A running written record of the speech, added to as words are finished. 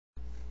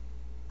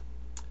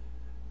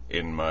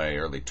In my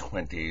early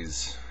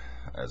 20s,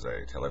 as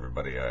I tell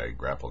everybody, I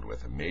grappled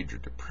with a major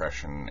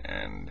depression,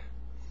 and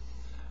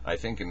I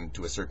think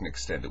to a certain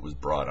extent it was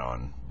brought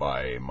on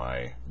by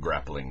my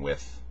grappling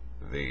with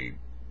the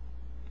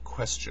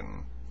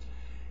question,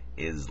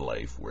 is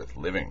life worth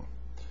living?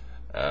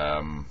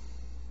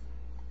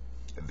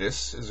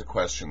 This is a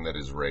question that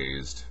is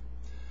raised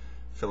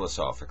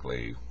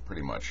philosophically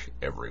pretty much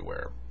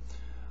everywhere.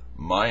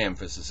 My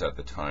emphasis at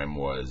the time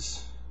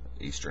was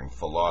Eastern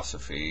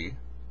philosophy,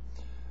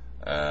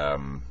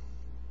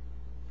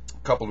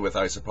 coupled with,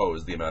 I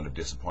suppose, the amount of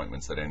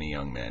disappointments that any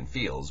young man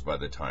feels by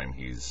the time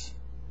he's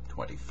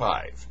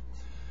 25.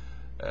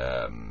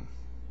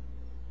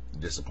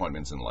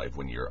 Disappointments in life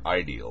when your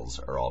ideals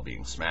are all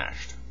being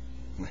smashed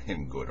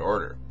in good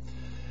order.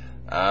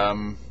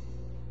 Well,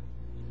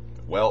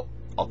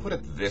 I'll put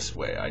it this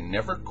way. I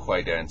never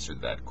quite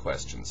answered that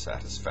question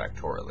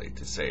satisfactorily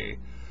to say,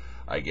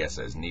 I guess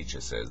as Nietzsche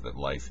says, that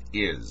life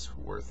is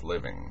worth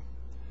living.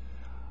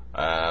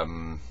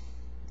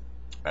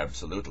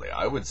 Absolutely.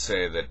 I would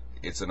say that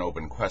it's an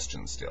open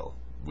question still.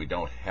 We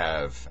don't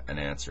have an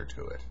answer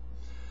to it.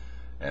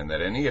 And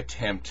that any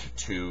attempt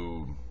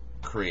to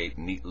create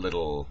neat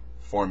little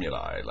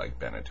formulae like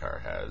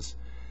Benatar has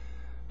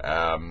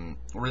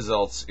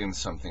results in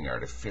something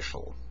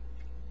artificial.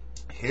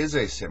 His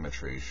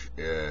asymmetry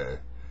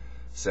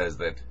says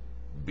that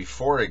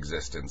before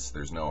existence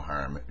there's no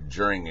harm,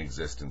 during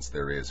existence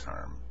there is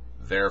harm.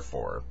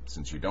 Therefore,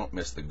 since you don't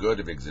miss the good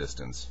of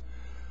existence,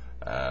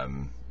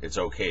 it's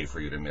okay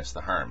for you to miss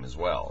the harm as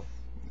well.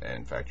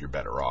 In fact, you're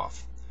better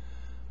off.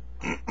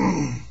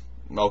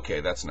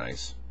 Okay, that's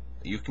nice.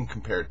 You can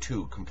compare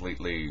two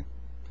completely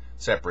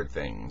separate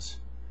things,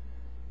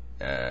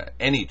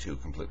 any two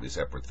completely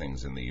separate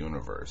things in the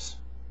universe,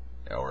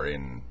 or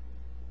in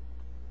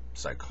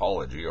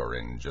psychology, or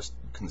in just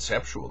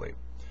conceptually,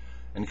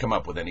 and come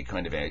up with any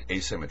kind of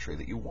asymmetry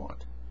that you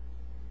want.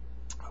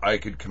 I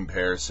could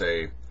compare,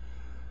 say,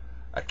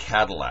 a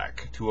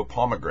Cadillac to a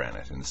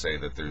pomegranate and say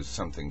that there's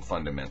something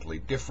fundamentally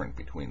different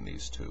between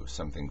these two,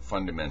 something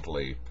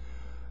fundamentally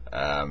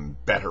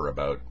better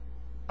about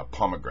a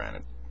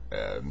pomegranate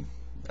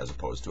as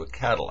opposed to a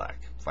Cadillac.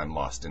 If I'm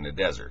lost in a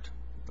desert,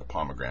 the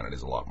pomegranate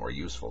is a lot more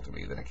useful to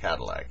me than a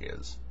Cadillac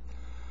is.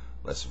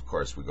 Unless, of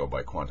course, we go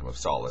by quantum of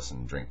solace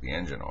and drink the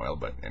engine oil,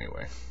 but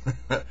anyway.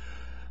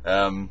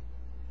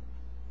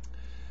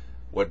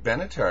 What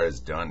Benatar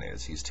has done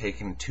is he's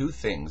taken two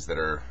things that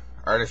are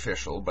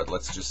artificial, but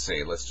let's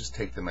just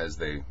take them as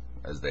they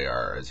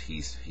are, as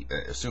he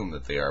assume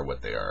that they are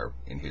what they are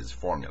in his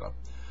formula.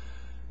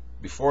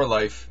 Before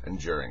life and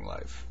during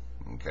life.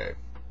 Okay.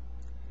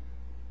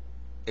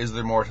 Is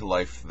there more to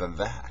life than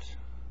that?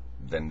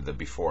 Than the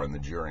before and the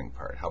during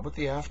part? How about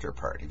the after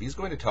part? If he's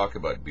going to talk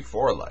about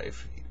before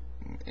life,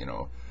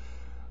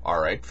 all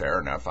right, fair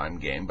enough, I'm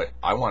game, but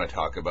I want to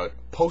talk about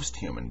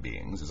post-human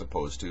beings as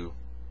opposed to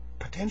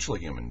potential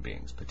human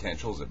beings.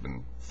 Potentials have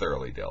been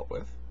thoroughly dealt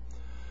with.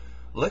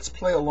 Let's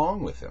play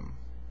along with him.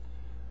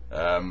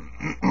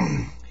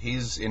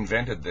 He's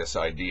invented this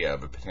idea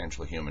of a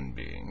potential human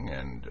being,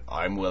 and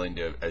I'm willing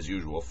to, as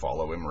usual,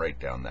 follow him right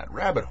down that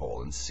rabbit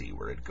hole and see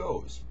where it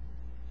goes.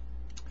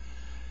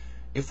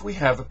 If we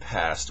have a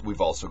past,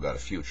 we've also got a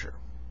future.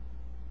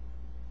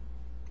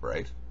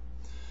 Right?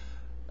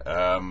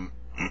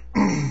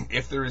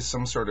 If there is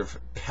some sort of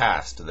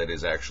past that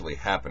is actually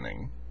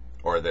happening,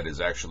 or that is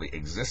actually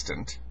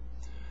existent,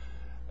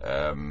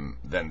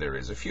 then there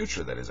is a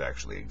future that is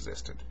actually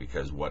existent,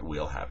 because what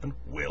will happen,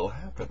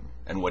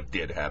 and what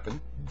did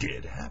happen.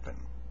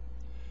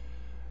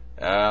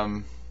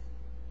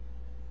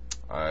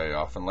 I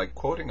often like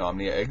quoting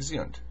Omnia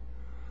Exeunt.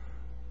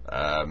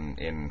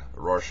 In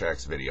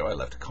Rorschach's video, I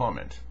left a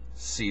comment.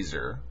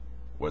 Caesar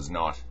was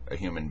not a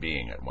human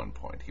being at one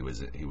point. He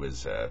was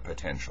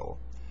potential.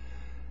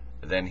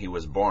 Then he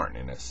was born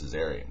in a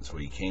cesarean, so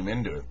he came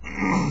into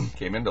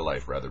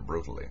life rather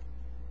brutally.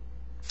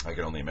 I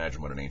can only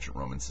imagine what an ancient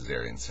Roman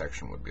cesarean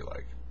section would be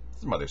like.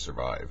 His mother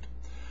survived.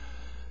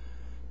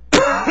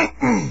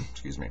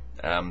 Excuse me.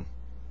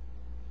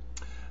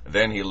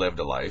 Then he lived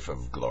a life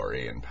of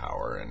glory and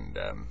power, and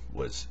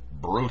was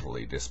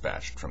brutally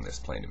dispatched from this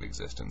plane of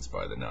existence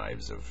by the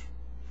knives of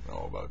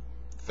about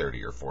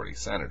 30 or 40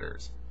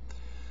 senators.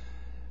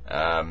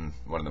 One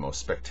of the most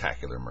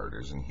spectacular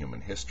murders in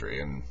human history,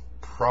 and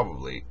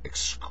probably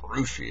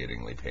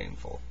excruciatingly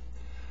painful.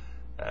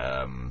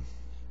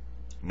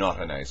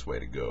 Not a nice way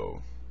to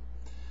go.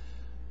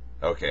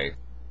 Okay,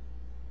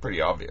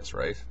 pretty obvious,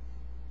 right?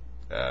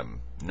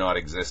 Not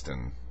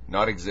existing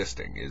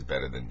is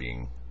better than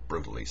being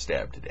brutally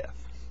stabbed to death.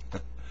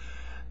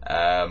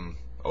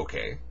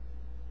 Okay.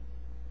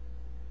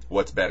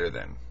 What's better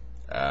then?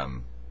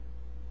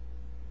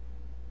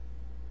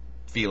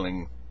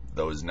 Feeling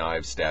those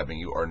knives stabbing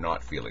you, or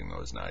not feeling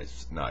those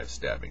knives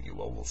stabbing you?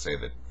 Well, we'll say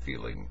that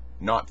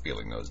not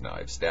feeling those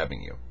knives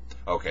stabbing you.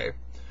 Okay.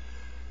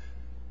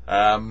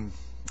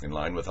 In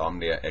line with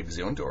Omnia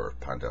Exeunt, or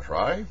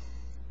Pantafrai,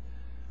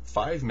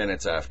 5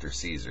 minutes after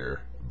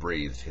Caesar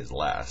breathed his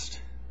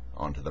last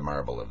onto the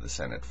marble of the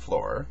Senate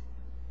floor,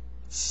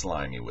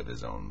 slimy with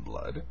his own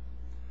blood.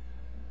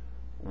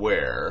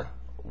 Where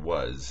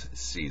was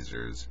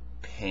Caesar's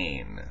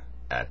pain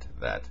at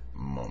that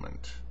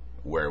moment?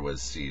 Where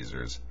was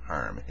Caesar's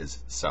harm, his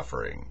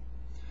suffering?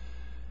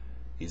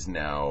 He's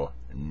now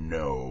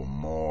no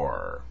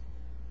more.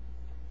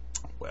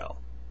 Well,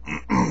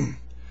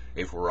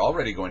 if we're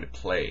already going to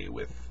play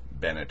with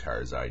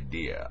Benatar's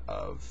idea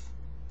of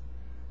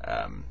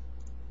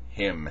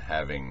him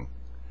having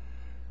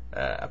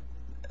a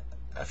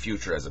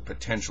future as a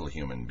potential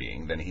human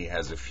being, then he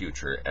has a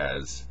future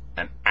as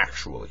an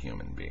actual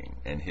human being.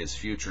 And his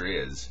future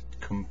is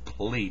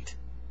complete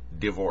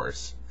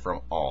divorce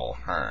from all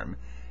harm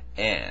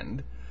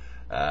and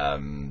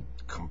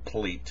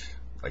complete,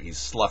 like he's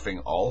sloughing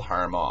all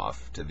harm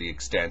off to the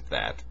extent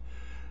that,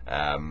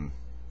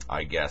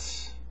 I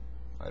guess,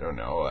 I don't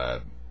know,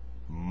 a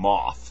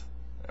moth,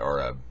 or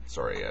a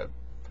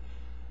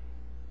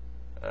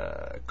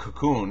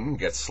cocoon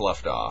gets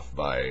sloughed off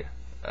by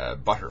a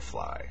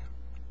butterfly.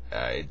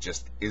 It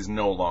just is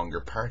no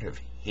longer part of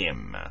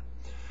him.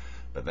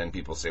 But then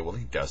people say, well,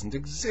 he doesn't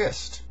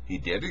exist. He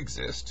did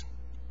exist,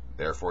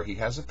 therefore he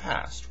has a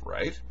past,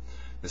 right?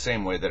 The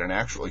same way that an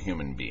actual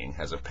human being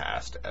has a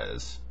past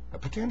as a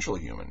potential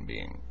human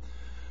being.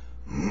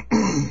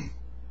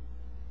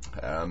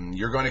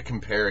 You're going to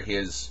compare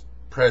his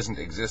present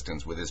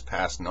existence with his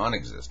past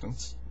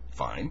non-existence.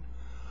 Fine.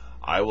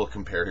 I will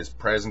compare his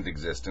present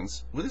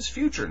existence with his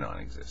future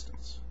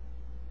non-existence.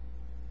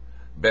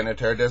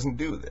 Benatar doesn't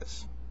do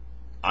this.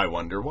 I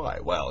wonder why.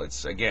 Well,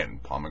 it's, again,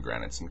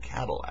 pomegranates and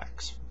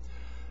Cadillacs.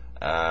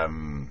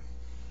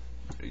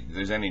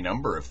 There's any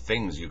number of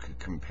things you could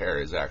compare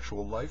his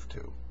actual life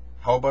to.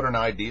 How about an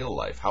ideal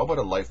life? How about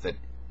a life that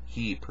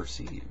he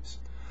perceives?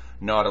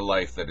 Not a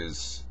life that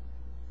is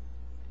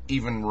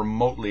even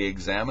remotely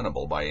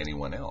examinable by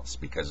anyone else,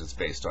 because it's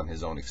based on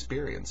his own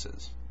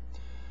experiences.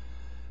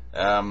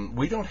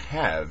 We don't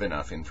have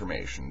enough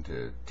information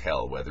to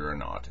tell whether or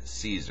not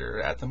Caesar,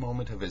 at the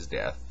moment of his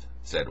death,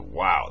 said,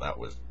 wow, that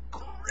was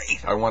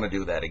great, I want to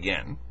do that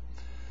again.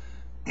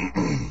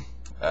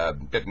 A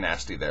bit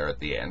nasty there at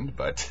the end,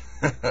 but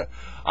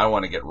I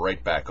want to get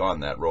right back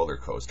on that roller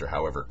coaster,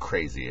 however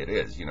crazy it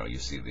is. You know, you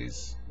see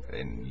these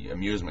in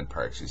amusement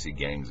parks, you see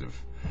gangs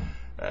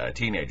of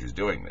teenagers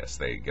doing this.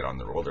 They get on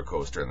the roller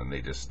coaster, and then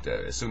they just,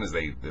 as soon as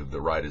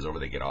the ride is over,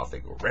 they get off, they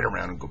go right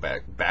around and go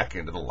back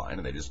into the line,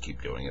 and they just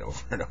keep doing it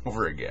over and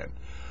over again.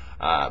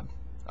 I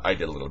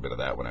did a little bit of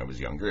that when I was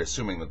younger,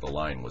 assuming that the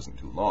line wasn't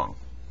too long.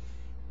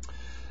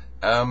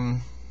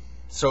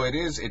 So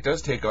it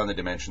does take on the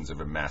dimensions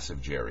of a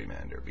massive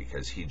gerrymander,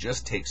 because he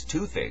just takes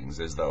two things,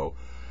 as though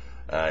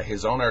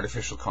his own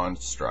artificial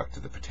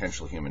construct, the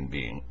potential human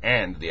being,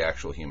 and the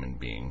actual human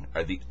being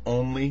are the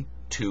only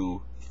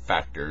two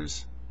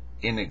factors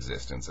in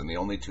existence, and the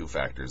only two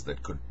factors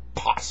that could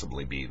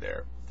possibly be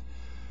there.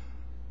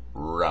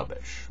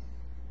 Rubbish.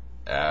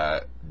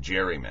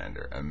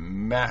 Gerrymander, a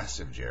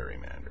massive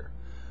gerrymander.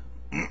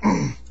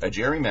 A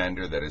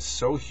gerrymander that is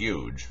so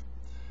huge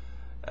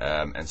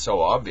and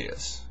so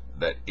obvious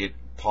that it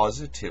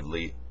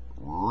positively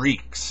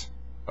reeks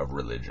of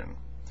religion.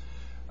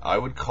 I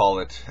would call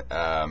it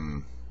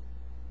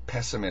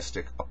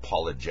pessimistic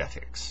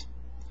apologetics.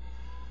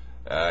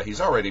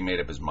 He's already made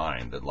up his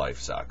mind that life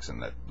sucks,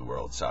 and that the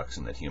world sucks,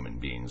 and that human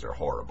beings are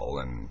horrible,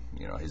 and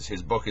you know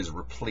his book is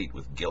replete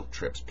with guilt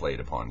trips played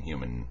upon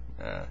human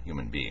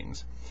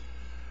beings.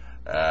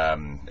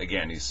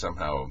 Again, he's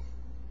somehow,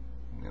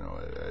 you know,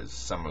 as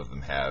some of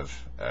them have,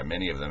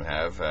 many of them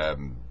have,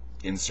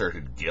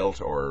 inserted guilt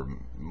or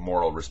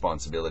moral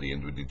responsibility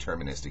into a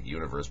deterministic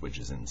universe, which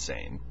is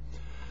insane.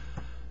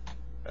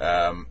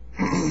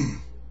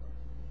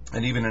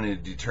 And even in a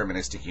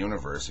deterministic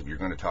universe, if you're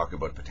going to talk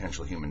about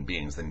potential human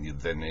beings, then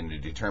in a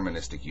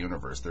deterministic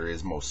universe, there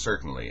is most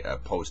certainly a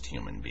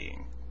post-human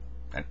being,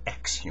 an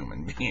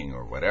ex-human being,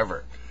 or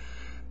whatever.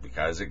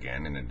 Because,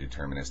 again, in a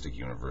deterministic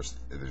universe,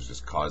 there's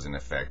just cause and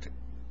effect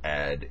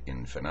ad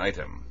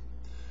infinitum.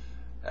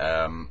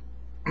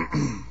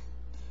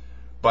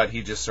 But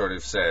he just sort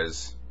of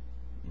says,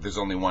 there's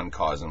only one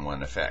cause and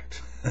one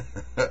effect.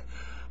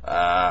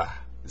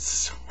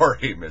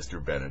 Sorry,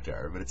 Mr.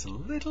 Benatar, but it's a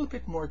little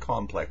bit more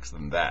complex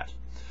than that.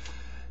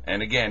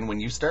 And again, when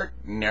you start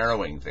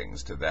narrowing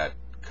things to that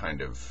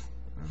kind of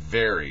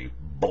very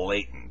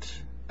blatant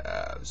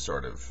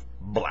sort of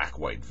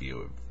black-white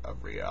view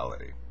of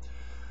reality,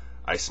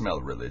 I smell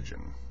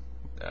religion.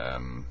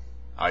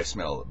 I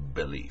smell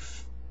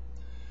belief.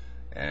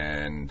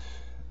 And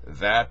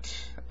that,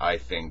 I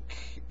think,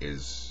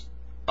 is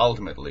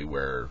ultimately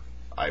where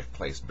I've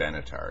placed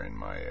Benatar in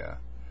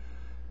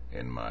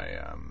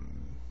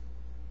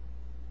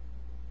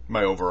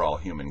my overall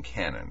human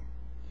canon.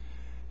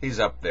 He's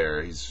up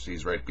there.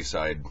 He's right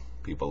beside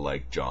people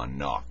like John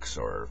Knox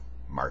or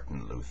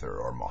Martin Luther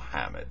or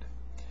Mohammed.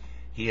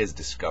 He has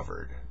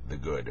discovered the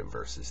good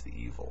versus the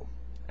evil,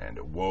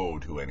 and woe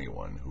to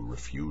anyone who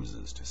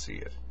refuses to see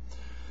it.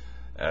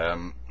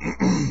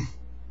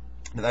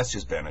 That's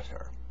just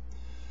Benatar.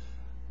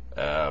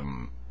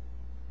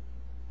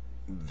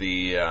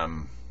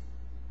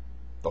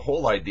 The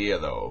whole idea,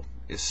 though,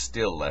 is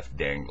still left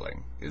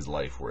dangling. Is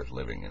life worth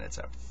living? And it's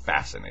a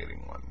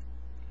fascinating one.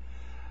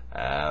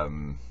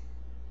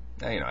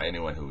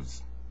 Anyone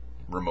who's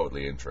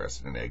remotely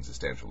interested in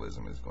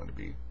existentialism is going to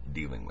be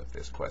dealing with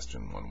this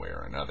question one way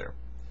or another.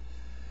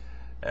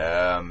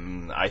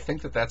 I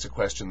think that that's a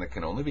question that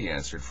can only be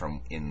answered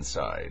from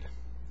inside.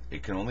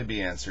 It can only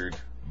be answered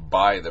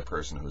by the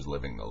person who's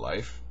living the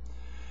life.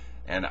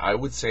 And I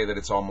would say that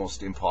it's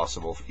almost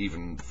impossible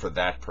even for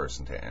that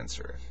person to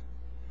answer it.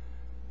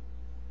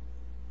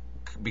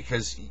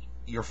 Because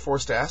you're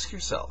forced to ask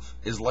yourself,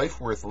 is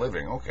life worth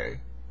living? Okay.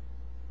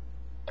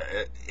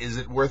 Is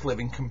it worth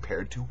living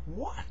compared to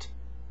what?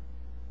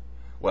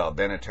 Well,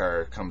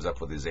 Benatar comes up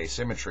with his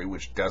asymmetry,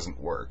 which doesn't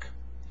work.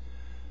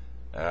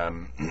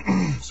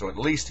 So at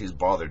least he's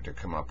bothered to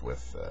come up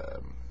with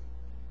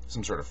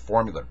some sort of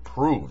formula to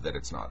prove that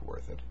it's not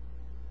worth it.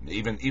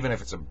 Even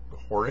if it's a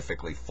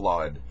horrifically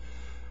flawed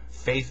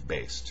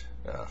faith-based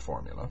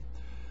formula.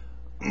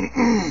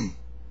 The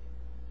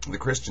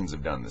Christians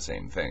have done the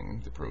same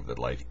thing to prove that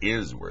life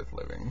is worth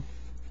living.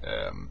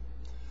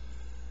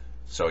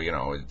 So,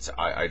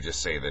 I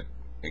just say that,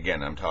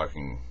 again, I'm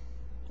talking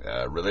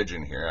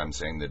religion here. I'm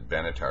saying that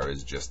Benatar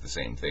is just the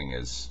same thing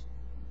as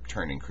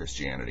turning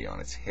Christianity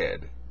on its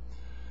head.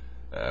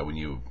 When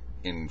you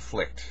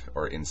inflict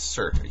or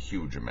insert a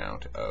huge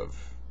amount of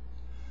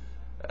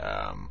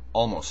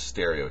almost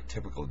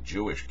stereotypical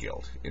Jewish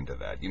guilt into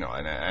that,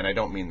 and I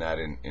don't mean that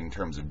in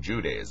terms of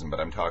Judaism,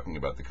 but I'm talking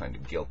about the kind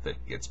of guilt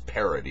that gets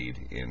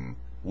parodied in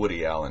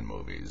Woody Allen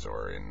movies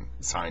or in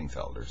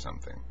Seinfeld or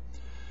something,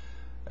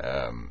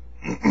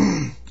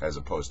 as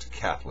opposed to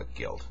Catholic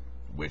guilt,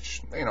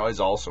 which, is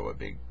also a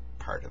big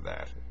part of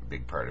that, a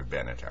big part of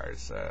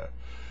Benatar's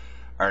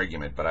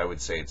argument, but I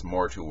would say it's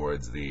more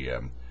towards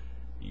the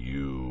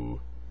you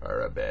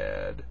are a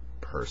bad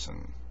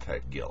person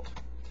type guilt.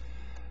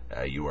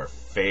 You are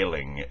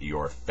failing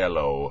your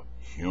fellow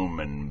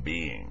human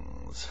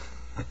beings.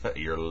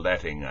 You're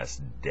letting us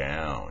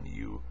down,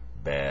 you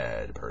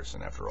bad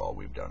person, after all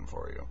we've done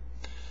for you.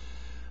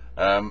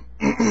 And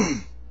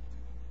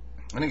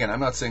again, I'm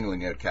not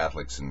singling out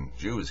Catholics and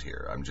Jews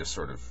here. I'm just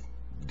sort of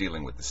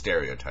dealing with the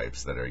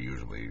stereotypes that are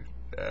usually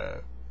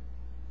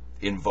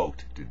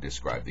invoked to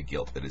describe the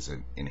guilt that is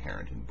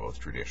inherent in both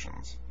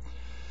traditions.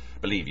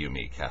 Believe you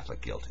me,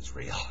 Catholic guilt is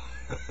real.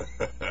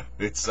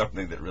 It's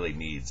something that really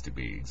needs to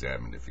be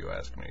examined, if you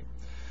ask me.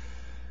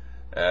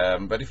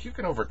 But if you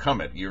can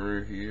overcome it,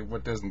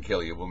 what doesn't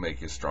kill you will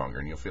make you stronger,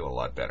 and you'll feel a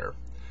lot better.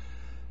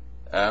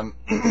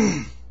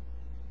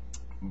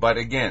 But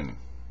again,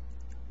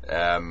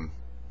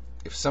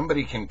 if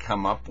somebody can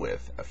come up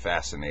with a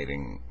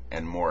fascinating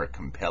and more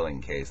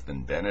compelling case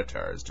than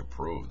Benatar's to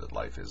prove that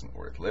life isn't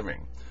worth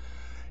living,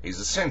 he's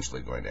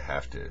essentially going to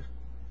have to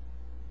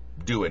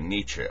do a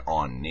Nietzsche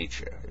on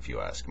Nietzsche, if you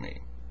ask me.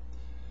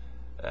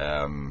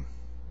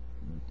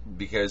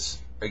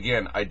 Because,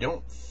 again, I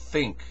don't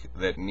think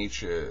that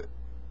Nietzsche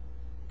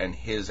and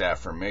his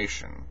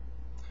affirmation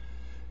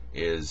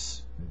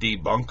is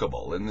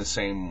debunkable in the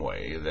same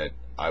way that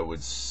I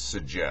would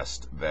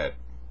suggest that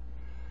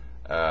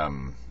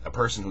a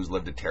person who's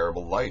lived a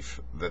terrible life,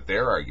 that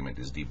their argument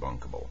is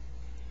debunkable.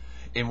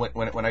 And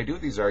when I do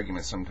these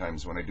arguments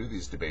sometimes, when I do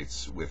these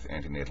debates with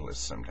antinatalists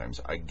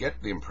sometimes, I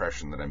get the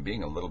impression that I'm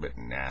being a little bit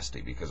nasty,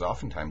 because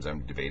oftentimes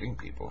I'm debating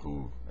people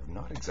who have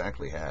not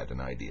exactly had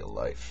an ideal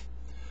life.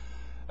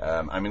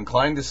 I'm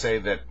inclined to say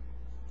that,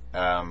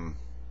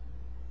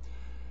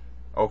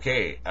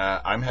 okay,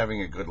 I'm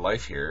having a good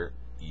life here.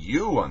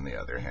 You, on the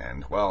other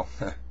hand, well,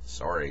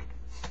 sorry,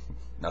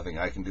 nothing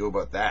I can do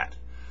about that.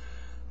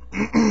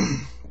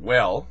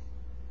 Well,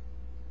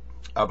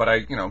 but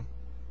I,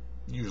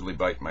 usually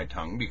bite my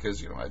tongue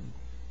because,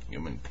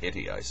 human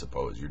pity, I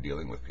suppose. You're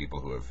dealing with people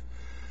who have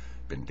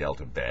been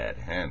dealt a bad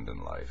hand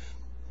in life,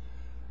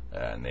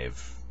 and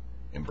they've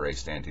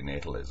embraced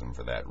antinatalism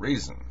for that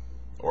reason,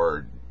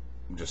 or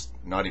just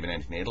not even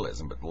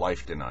antinatalism, but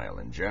life denial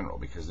in general,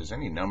 because there's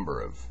any number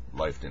of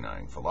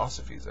life-denying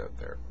philosophies out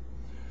there.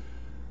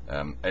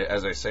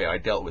 As I say, I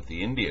dealt with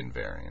the Indian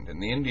variant,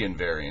 and the Indian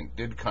variant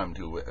did come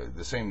to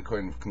the same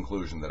kind of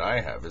conclusion that I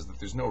have, is that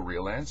there's no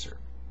real answer.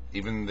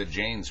 Even the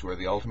Jains, who are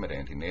the ultimate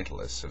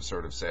antinatalists, have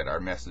sort of said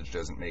our message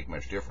doesn't make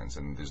much difference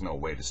and there's no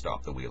way to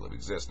stop the wheel of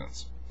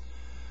existence.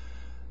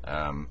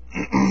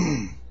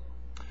 The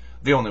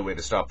only way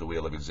to stop the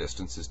wheel of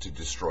existence is to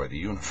destroy the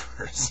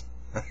universe.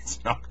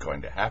 It's not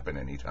going to happen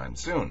anytime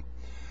soon.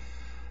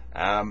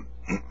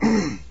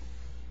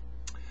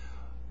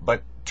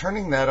 But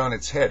turning that on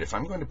its head, if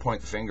I'm going to point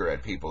the finger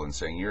at people and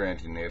saying you're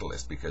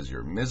antinatalist because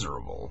you're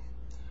miserable,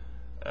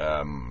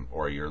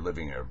 or you're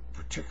living a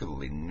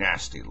particularly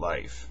nasty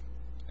life,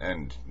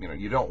 and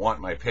you don't want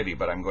my pity,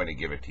 but I'm going to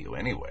give it to you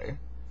anyway,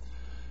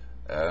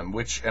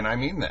 and I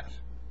mean that.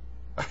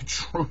 I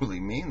truly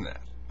mean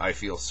that. I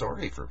feel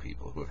sorry for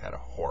people who have had a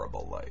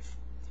horrible life.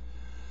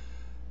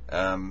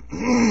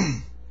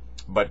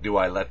 But do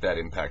I let that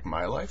impact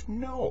my life?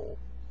 No.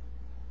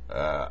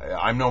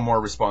 I'm no more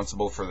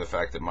responsible for the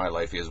fact that my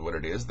life is what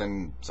it is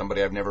than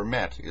somebody I've never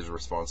met is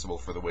responsible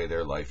for the way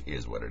their life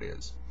is what it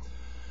is.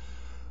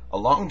 A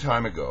long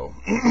time ago,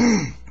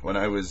 when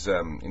I was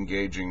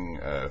engaging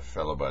a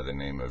fellow by the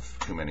name of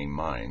Too Many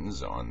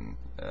Minds on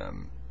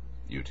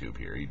YouTube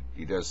here,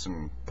 he does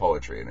some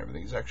poetry and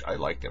everything. I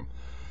liked him.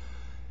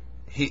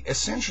 He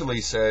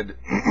essentially said,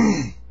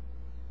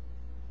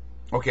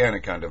 okay,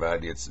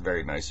 Anakandavadi, it's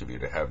very nice of you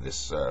to have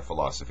this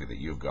philosophy that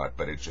you've got,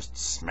 but it just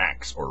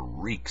smacks or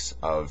reeks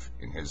of,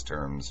 in his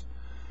terms,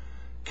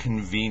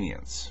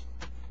 convenience.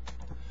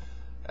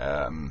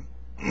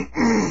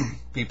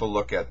 People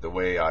look at the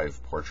way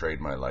I've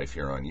portrayed my life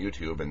here on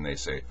YouTube and they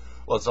say,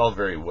 well, it's all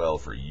very well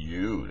for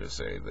you to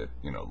say that,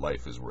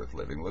 life is worth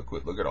living.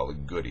 Look at all the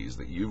goodies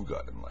that you've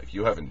got in life.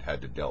 You haven't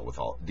had to deal with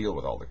all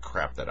the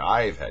crap that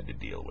I've had to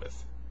deal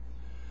with.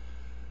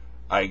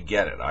 I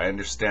get it. I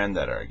understand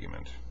that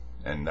argument.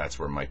 And that's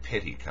where my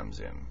pity comes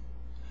in.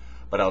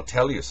 But I'll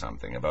tell you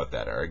something about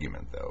that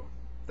argument, though.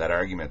 That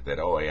argument that,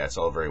 oh, yeah, it's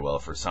all very well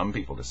for some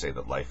people to say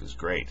that life is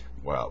great,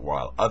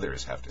 while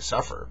others have to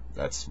suffer.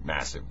 That's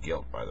massive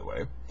guilt, by the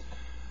way.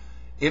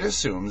 It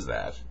assumes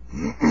that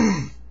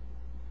to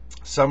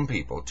some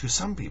people,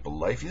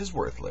 life is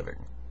worth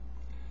living.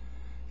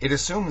 It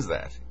assumes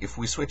that if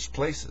we switched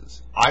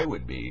places, I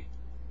would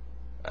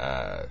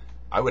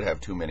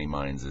have too many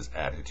minds'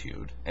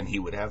 attitude, and he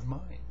would have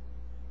mine.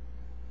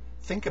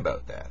 Think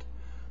about that.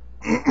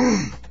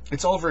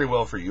 It's all very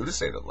well for you to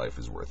say that life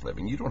is worth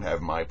living. You don't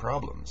have my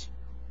problems.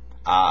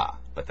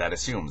 But that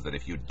assumes that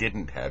if you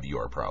didn't have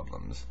your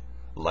problems,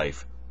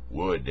 life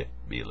would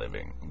be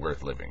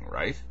worth living,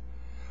 right?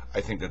 I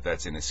think that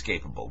that's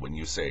inescapable when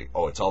you say,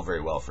 oh, it's all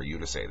very well for you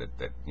to say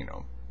that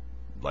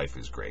life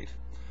is great.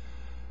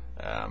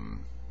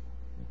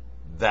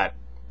 That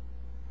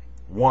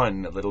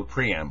one little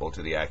preamble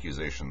to the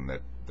accusation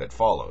that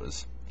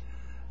follows,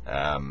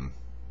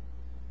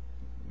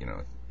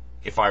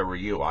 if I were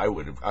you, I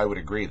would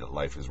agree that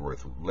life is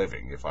worth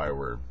living. If I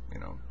were,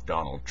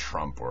 Donald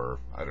Trump or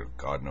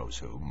God knows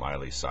who,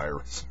 Miley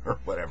Cyrus or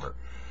whatever,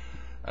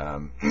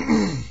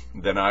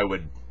 then I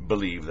would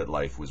believe that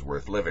life was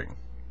worth living.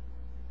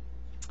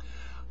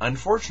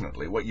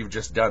 Unfortunately, what you've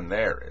just done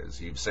there is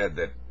you've said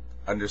that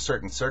under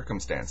certain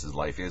circumstances,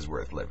 life is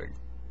worth living.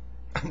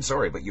 I'm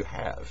sorry, but you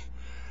have.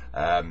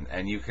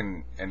 And you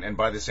can, and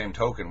by the same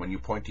token, when you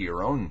point to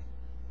your own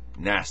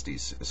nasty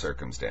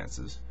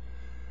circumstances,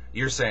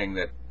 you're saying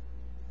that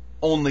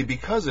only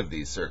because of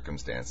these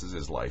circumstances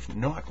is life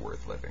not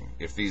worth living.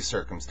 If these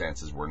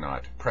circumstances were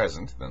not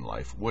present, then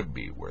life would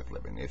be worth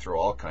living. They throw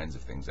all kinds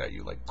of things at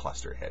you, like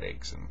cluster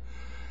headaches and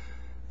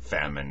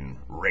famine,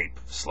 rape,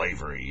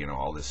 slavery,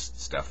 all this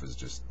stuff is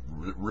just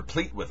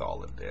replete with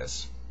all of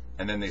this.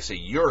 And then they say,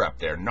 you're up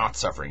there not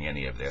suffering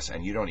any of this,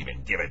 and you don't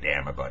even give a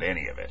damn about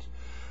any of it.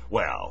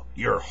 Well,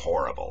 you're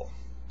horrible.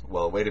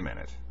 Well, wait a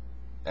minute.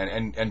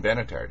 And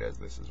Benatar does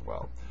this as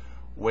well.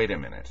 Wait a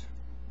minute.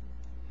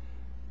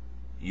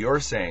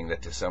 You're saying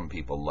that to some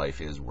people life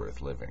is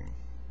worth living,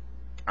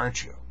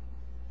 aren't you?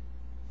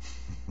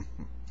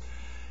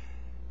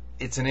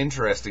 It's an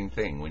interesting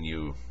thing when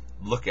you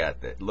look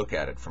at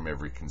it from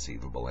every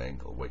conceivable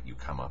angle, what you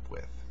come up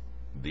with,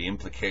 the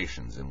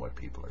implications in what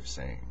people are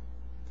saying.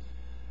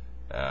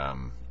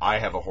 I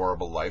have a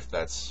horrible life.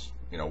 That's,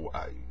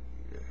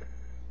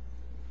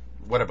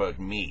 what about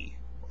me?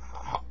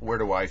 Where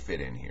do I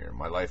fit in here?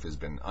 My life has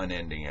been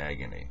unending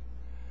agony.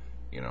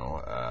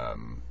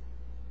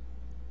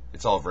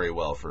 It's all very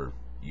well for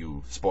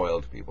you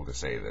spoiled people to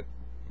say that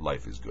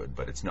life is good,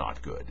 but it's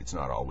not good. It's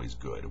not always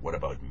good. What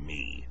about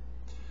me?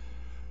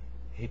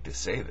 I hate to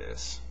say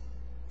this.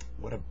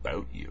 What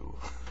about you?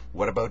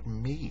 What about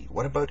me?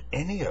 What about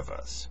any of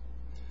us?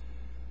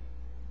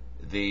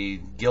 The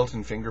guilt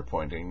and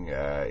finger-pointing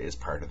is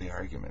part of the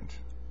argument.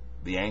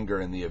 The anger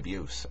and the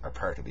abuse are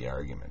part of the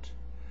argument.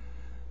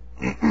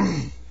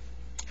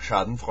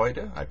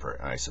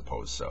 Schadenfreude? I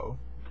suppose so.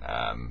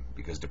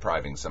 Because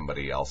depriving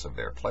somebody else of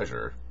their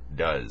pleasure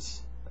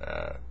does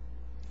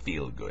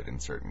feel good in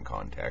certain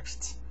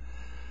contexts,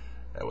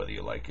 whether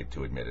you like it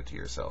to admit it to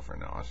yourself or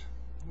not.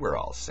 We're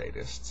all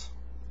sadists.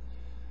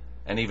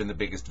 And even the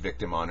biggest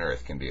victim on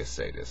earth can be a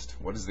sadist.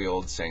 What is the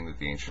old saying that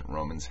the ancient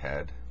Romans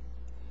had?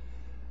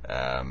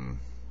 I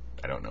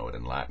don't know it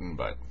in Latin,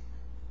 but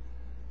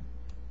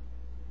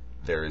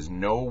there is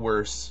no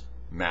worse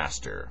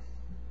master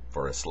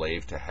for a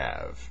slave to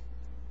have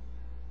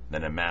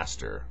than a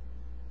master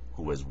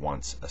who was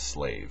once a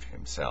slave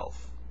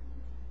himself.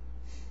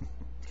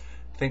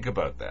 Think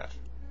about that.